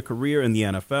 10-year career in the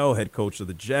NFL, head coach of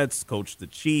the Jets, coached the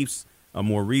Chiefs,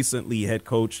 more recently head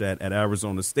coach at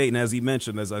Arizona State. And as he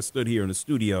mentioned, as I stood here in the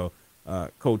studio,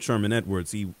 Coach Herm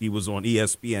Edwards, he was on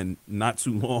ESPN not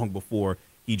too long before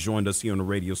he joined us here on the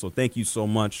radio. So thank you so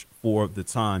much for the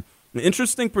time. An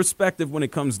interesting perspective when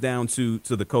it comes down to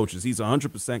the coaches. He's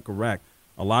 100% correct.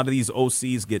 A lot of these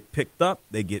OCs get picked up,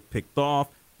 they get picked off,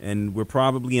 and we're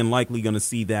probably and likely going to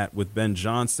see that with Ben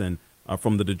Johnson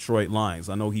from the Detroit Lions.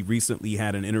 I know he recently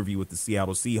had an interview with the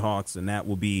Seattle Seahawks, and that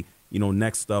will be,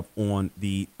 next up on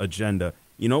the agenda.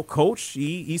 Coach,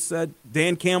 he said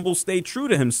Dan Campbell stayed true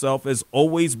to himself as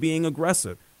always being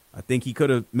aggressive. I think he could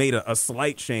have made a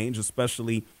slight change,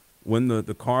 especially when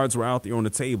the cards were out there on the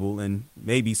table, and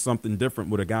maybe something different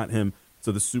would have got him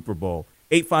to the Super Bowl.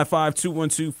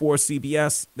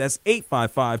 855-212-4CBS. That's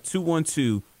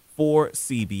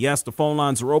 855-212-4CBS. The phone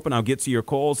lines are open. I'll get to your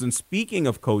calls. And speaking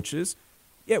of coaches,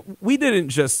 we didn't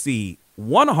just see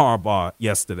one Harbaugh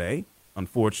yesterday.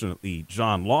 Unfortunately,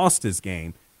 John lost his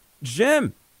game.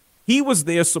 Jim, he was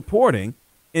there supporting,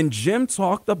 and Jim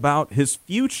talked about his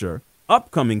future,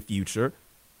 upcoming future,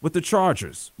 with the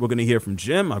Chargers. We're going to hear from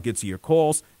Jim. I'll get to your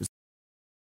calls.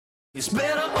 It's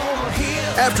better on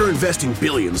After investing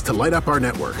billions to light up our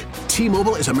network,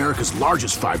 T-Mobile is America's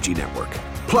largest 5G network.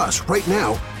 Plus, right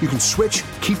now, you can switch,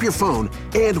 keep your phone,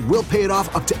 and we'll pay it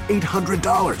off up to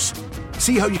 $800.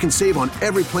 See how you can save on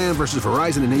every plan versus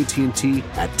Verizon and AT&T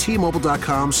at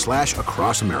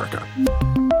T-Mobile.com/across America.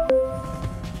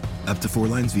 Up to 4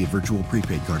 lines via virtual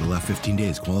prepaid card. Allow 15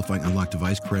 days. Qualifying unlocked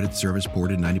device credit service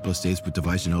ported 90-plus days with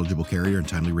device and eligible carrier and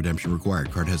timely redemption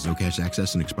required. Card has no cash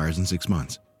access and expires in 6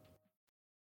 months.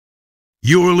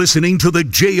 You're listening to the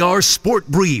JR Sport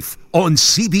Brief on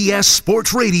CBS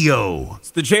Sports Radio.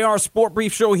 It's the JR Sport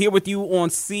Brief Show here with you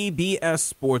on CBS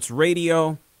Sports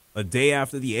Radio. A day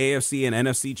after the AFC and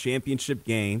NFC Championship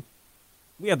game,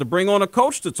 we had to bring on a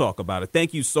coach to talk about it.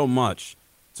 Thank you so much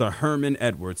to Herm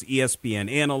Edwards, ESPN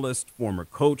analyst, former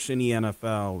coach in the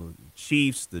NFL,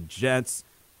 Chiefs, the Jets,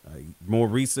 more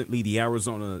recently the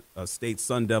Arizona State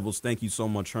Sun Devils. Thank you so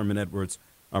much, Herm Edwards,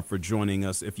 for joining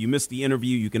us. If you missed the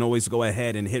interview, you can always go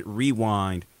ahead and hit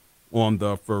rewind on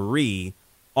the free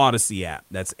Odyssey app.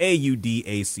 That's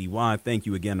AUDACY. Thank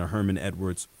you again to Herm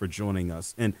Edwards for joining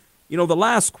us. And, you know, the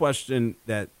last question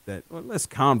this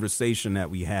conversation that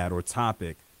we had or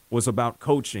topic was about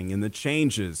coaching and the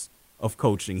changes of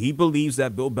coaching. He believes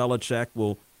that Bill Belichick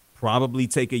will probably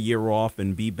take a year off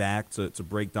and be back to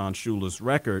break Don Shula's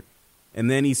record. And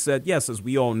then he said, yes, as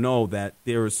we all know, that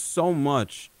there is so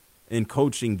much in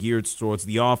coaching geared towards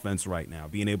the offense right now,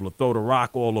 being able to throw the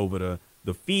rock all over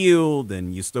the field,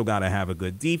 and you still got to have a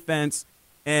good defense.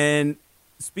 And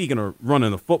speaking of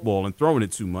running the football and throwing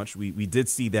it too much, we did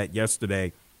see that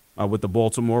yesterday with the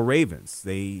Baltimore Ravens.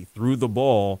 They threw the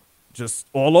ball just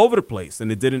all over the place, and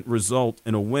it didn't result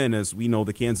in a win. As we know,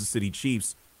 the Kansas City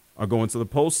Chiefs are going to the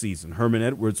postseason. Herm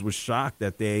Edwards was shocked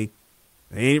that they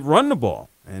ain't run the ball,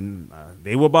 and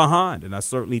they were behind. And I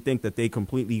certainly think that they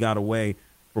completely got away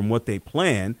from what they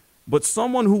planned. But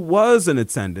someone who was in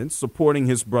attendance supporting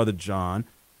his brother John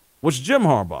was Jim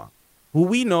Harbaugh, who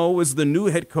we know is the new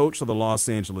head coach of the Los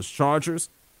Angeles Chargers.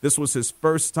 This was his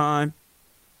first time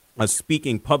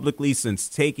speaking publicly since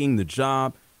taking the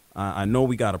job. I know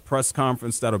we got a press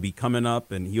conference that'll be coming up,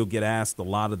 and he'll get asked a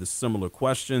lot of the similar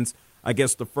questions. I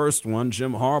guess the first one,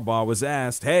 Jim Harbaugh was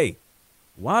asked, hey,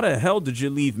 why the hell did you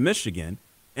leave Michigan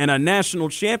and a national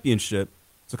championship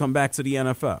to come back to the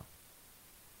NFL?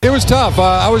 It was tough.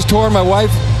 I was torn. My wife,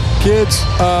 kids.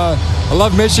 I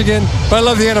love Michigan, but I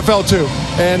love the NFL too.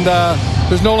 And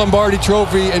there's no Lombardi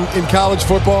Trophy in college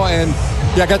football. And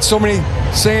yeah, I got so many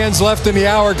sands left in the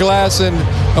hourglass, and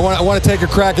I want to take a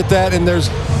crack at that. And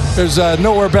there's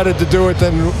nowhere better to do it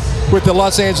than with the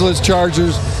Los Angeles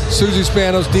Chargers. Susie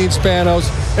Spanos, Dean Spanos,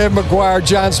 Ed McGuire,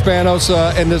 John Spanos,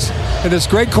 and this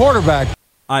great quarterback.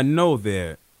 I know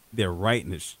they're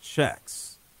writing his checks.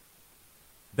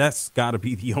 That's got to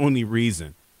be the only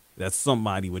reason that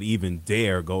somebody would even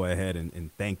dare go ahead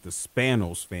and thank the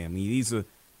Spanos family.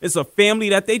 It's a family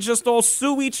that they just all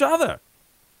sue each other.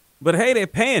 But, hey, they're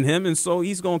paying him, and so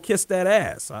he's going to kiss that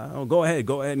ass. Go ahead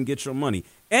and get your money.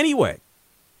 Anyway,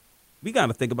 we got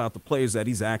to think about the players that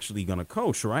he's actually going to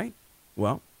coach, right?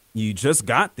 Well, you just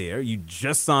got there. You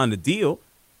just signed a deal.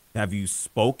 Have you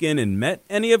spoken and met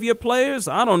any of your players?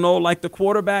 I don't know, like the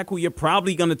quarterback who you're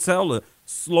probably going to tell to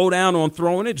slow down on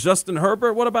throwing it, Justin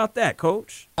Herbert. What about that,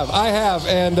 Coach? I have,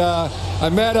 and I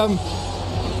met him.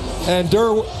 And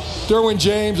Derwin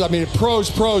James, I mean, pros,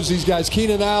 these guys,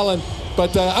 Keenan Allen.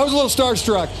 But I was a little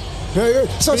starstruck.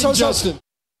 So Justin.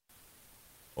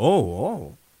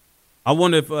 Oh. I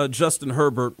wonder if Justin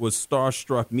Herbert was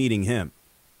starstruck meeting him.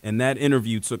 And that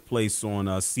interview took place on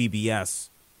CBS,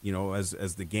 you know,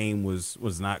 as the game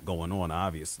was not going on,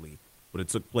 obviously. But it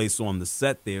took place on the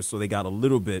set there, so they got a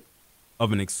little bit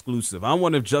of an exclusive. I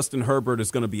wonder if Justin Herbert is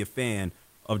going to be a fan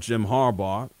of Jim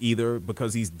Harbaugh, either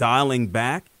because he's dialing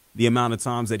back the amount of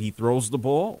times that he throws the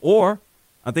ball, or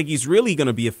I think he's really going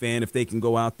to be a fan if they can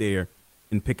go out there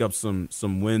and pick up some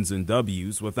wins and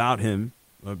W's without him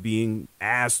being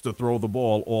asked to throw the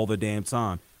ball all the damn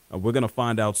time. We're going to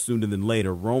find out sooner than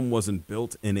later. Rome wasn't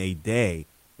built in a day,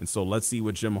 and so let's see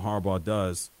what Jim Harbaugh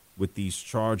does with these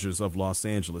Chargers of Los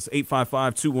Angeles.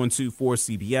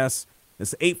 855-212-4CBS.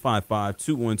 It's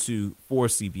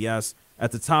 855-212-4CBS.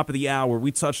 At the top of the hour,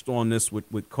 we touched on this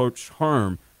with Coach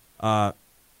Herm.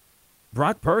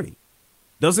 Brock Purdy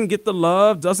doesn't get the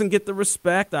love, doesn't get the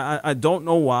respect. I don't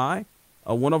know why.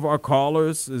 One of our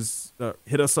callers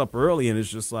hit us up early and is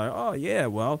just like, oh, yeah,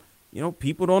 well, you know,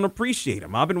 people don't appreciate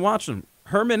him. I've been watching him.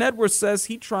 Herm Edwards says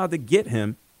he tried to get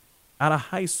him out of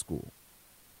high school.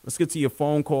 Let's get to your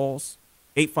phone calls.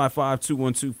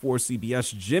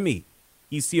 855-212-4CBS. Jimmy,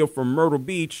 he's here from Myrtle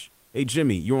Beach. Hey,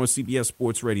 Jimmy, you're on CBS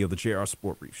Sports Radio, the JR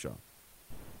Sport Brief Show.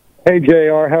 Hey,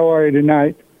 JR, how are you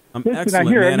tonight? I'm Listen, excellent, I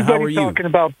hear man. How are everybody you? talking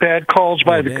about bad calls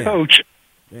by the coach.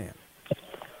 Damn.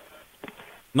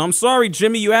 No, I'm sorry,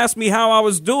 Jimmy. You asked me how I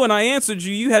was doing. I answered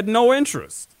you. You had no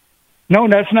interest. No,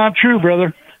 that's not true,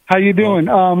 brother. How you doing?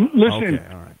 Listen,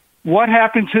 Okay, all right. what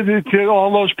happened to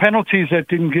all those penalties that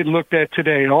didn't get looked at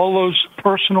today? All those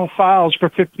personal fouls for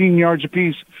 15 yards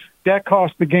apiece. That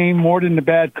cost the game more than the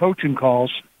bad coaching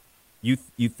calls. You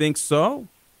think so?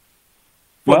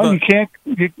 Well, you can't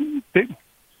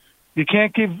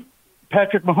give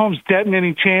Patrick Mahomes that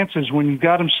many chances when you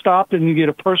got him stopped and you get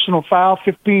a personal foul,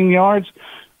 15 yards.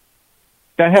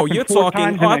 That happened you're four talking.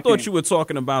 times in I that thought game. you were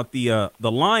talking about the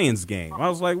Lions game. I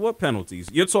was like, what penalties?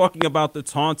 You're talking about the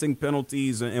taunting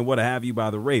penalties and what have you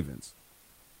by the Ravens.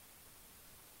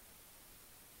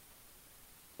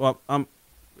 Well,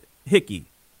 Hickey.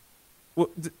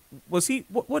 Was he?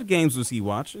 What games was he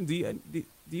watching? Do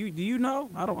you know?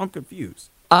 I'm confused.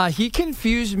 He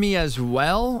confused me as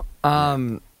well.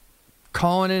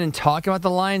 Calling in and talking about the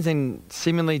Lions and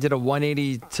seemingly did a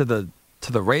 180 to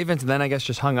the Ravens and then I guess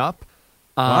just hung up.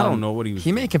 I don't know what he was.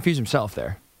 He may confuse himself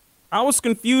there. I was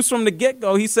confused from the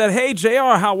get-go. He said, "Hey,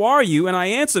 JR, how are you?" And I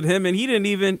answered him, and he didn't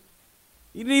even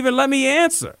let me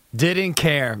answer. Didn't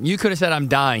care. You could have said, "I'm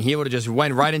dying." He would have just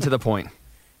went right into the point.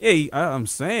 Yeah, I'm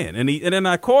saying, and then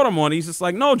I caught him on it. He's just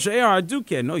like, "No, JR, I do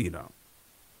care." No, you don't.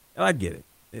 And I get it.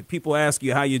 If people ask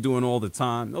you how you're doing all the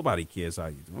time. Nobody cares how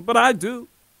you're doing, but I do.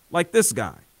 Like this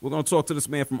guy. We're gonna talk to this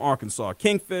man from Arkansas,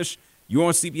 Kingfish. You're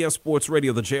on CBS Sports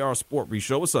Radio, the JR SportBrief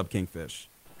Show. What's up, Kingfish?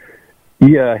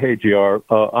 Yeah, hey, JR.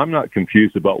 I'm not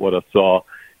confused about what I saw.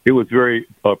 It was very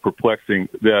perplexing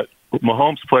that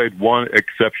Mahomes played one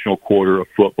exceptional quarter of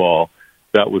football.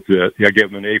 That was it. I gave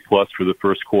him an A+ for the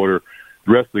first quarter.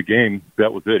 The rest of the game,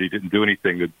 that was it. He didn't do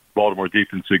anything. The Baltimore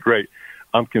defense did great.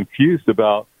 I'm confused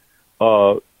about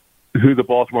who the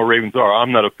Baltimore Ravens are.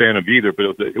 I'm not a fan of either,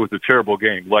 but it was a terrible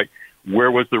game. Like,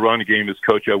 where was the run game, as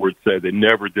Coach Edwards said? They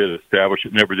never did establish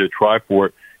it, never did try for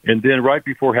it. And then right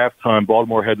before halftime,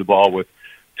 Baltimore had the ball with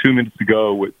 2 minutes to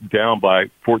go, down by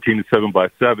 14-7 by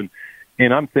 7.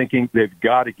 And I'm thinking they've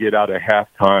got to get out at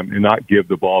halftime and not give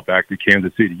the ball back to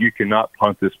Kansas City. You cannot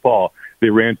punt this ball. They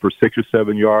ran for 6 or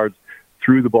 7 yards,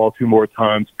 threw the ball 2 more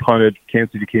times, punted.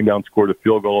 Kansas City came down, scored a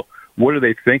field goal. What are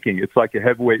they thinking? It's like a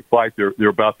heavyweight fight. They're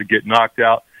about to get knocked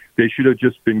out. They should have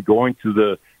just been going to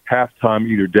the halftime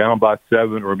either down by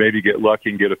 7 or maybe get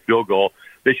lucky and get a field goal.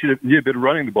 They should have been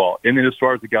running the ball. And then as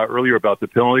far as the guy earlier about the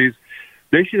penalties,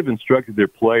 they should have instructed their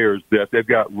players that they've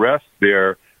got refs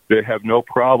there that have no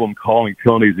problem calling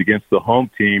penalties against the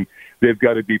home team. They've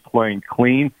got to be playing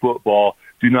clean football.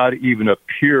 Do not even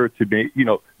appear to be,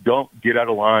 don't get out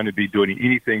of line and be doing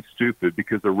anything stupid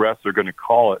because the refs are going to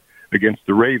call it against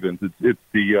the Ravens. It's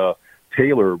the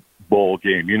Taylor Bowl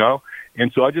game,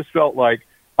 And so I just felt like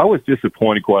I was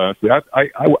disappointed, quite honestly.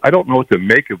 I don't know what to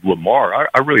make of Lamar.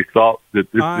 I really thought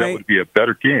that that would be a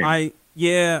better game. I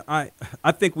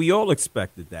think we all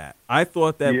expected that. I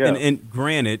thought that, and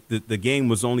granted, the game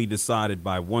was only decided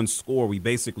by one score. We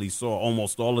basically saw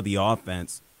almost all of the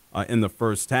offense in the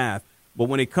first half. But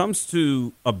when it comes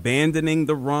to abandoning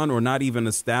the run or not even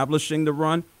establishing the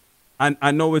run,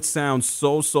 I know it sounds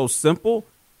so simple.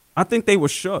 I think they were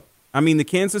shook. I mean, the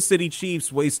Kansas City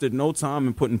Chiefs wasted no time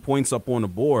in putting points up on the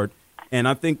board, and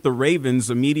I think the Ravens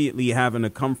immediately having to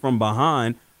come from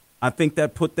behind, I think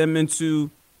that put them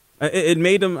into it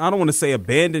made them, I don't want to say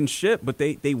abandon ship, but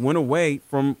they went away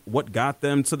from what got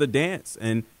them to the dance,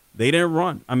 and they didn't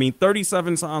run. I mean,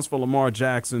 37 times for Lamar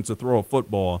Jackson to throw a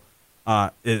football,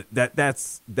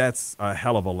 that's a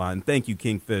hell of a lot. And thank you,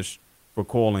 Kingfish, for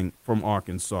calling from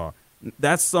Arkansas.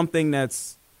 That's something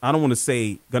that's, I don't want to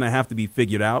say going to have to be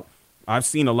figured out. I've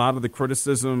seen a lot of the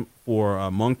criticism for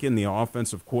Monken, the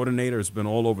offensive coordinator, has been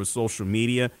all over social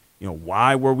media.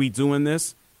 Why were we doing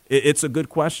this? It's a good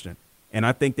question. And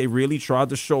I think they really tried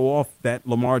to show off that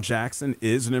Lamar Jackson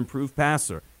is an improved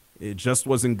passer. It just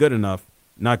wasn't good enough,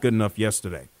 not good enough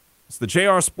yesterday. It's the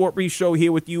JR SportBrief Show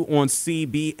here with you on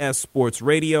CBS Sports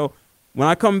Radio. When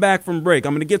I come back from break,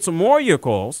 I'm going to get some more of your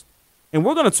calls, and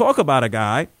we're going to talk about a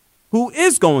guy who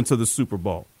is going to the Super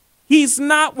Bowl. He's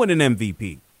not winning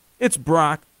MVP. It's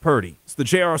Brock Purdy. It's the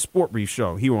JR SportBrief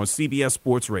Show here on CBS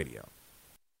Sports Radio.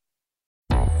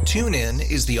 TuneIn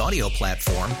is the audio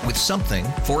platform with something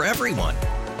for everyone.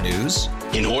 News.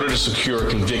 In order to secure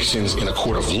convictions in a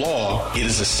court of law, it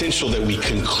is essential that we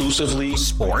conclusively.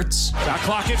 Sports. Got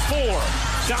clock at 4.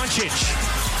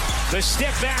 Doncic. The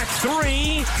step back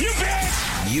 3. You bet.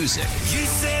 Music. You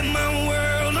set my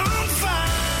world on fire.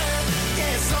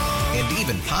 Yes, and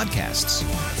even podcasts.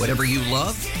 Whatever you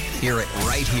love, hear it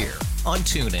right here on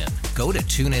TuneIn. Go to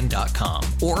TuneIn.com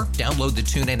or download the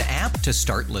TuneIn app to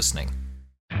start listening.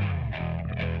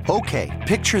 Okay,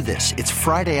 picture this. It's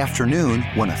Friday afternoon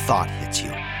when a thought hits you.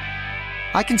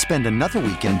 I can spend another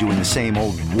weekend doing the same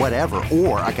old whatever,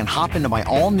 or I can hop into my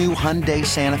all-new Hyundai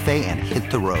Santa Fe and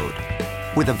hit the road.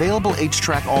 With available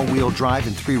H-Track all-wheel drive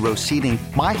and 3-row seating,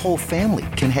 my whole family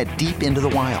can head deep into the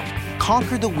wild.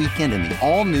 Conquer the weekend in the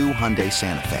all-new Hyundai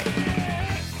Santa Fe.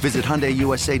 Visit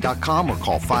HyundaiUSA.com or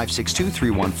call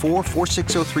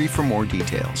 562-314-4603 for more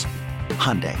details.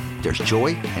 Hyundai, there's joy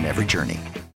in every journey.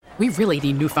 We really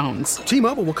need new phones.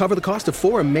 T-Mobile will cover the cost of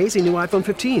 4 amazing new iPhone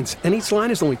 15s, and each line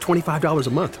is only $25 a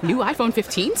month. New iPhone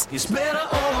 15s? It's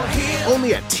better over here.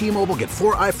 Only at T-Mobile, get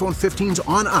 4 iPhone 15s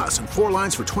on us and 4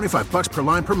 lines for $25 per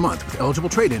line per month with eligible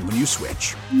trade-in when you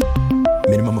switch.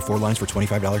 Minimum of 4 lines for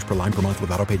 $25 per line per month with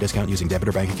autopay discount using debit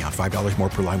or bank account. $5 more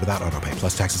per line without autopay,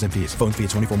 plus taxes and fees. Phone fee at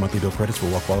 24 monthly bill credits for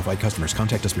well-qualified customers.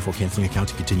 Contact us before canceling account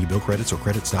to continue bill credits or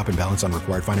credit stop and balance on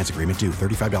required finance agreement due.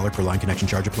 $35 per line connection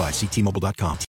charge applies. See T-Mobile.com.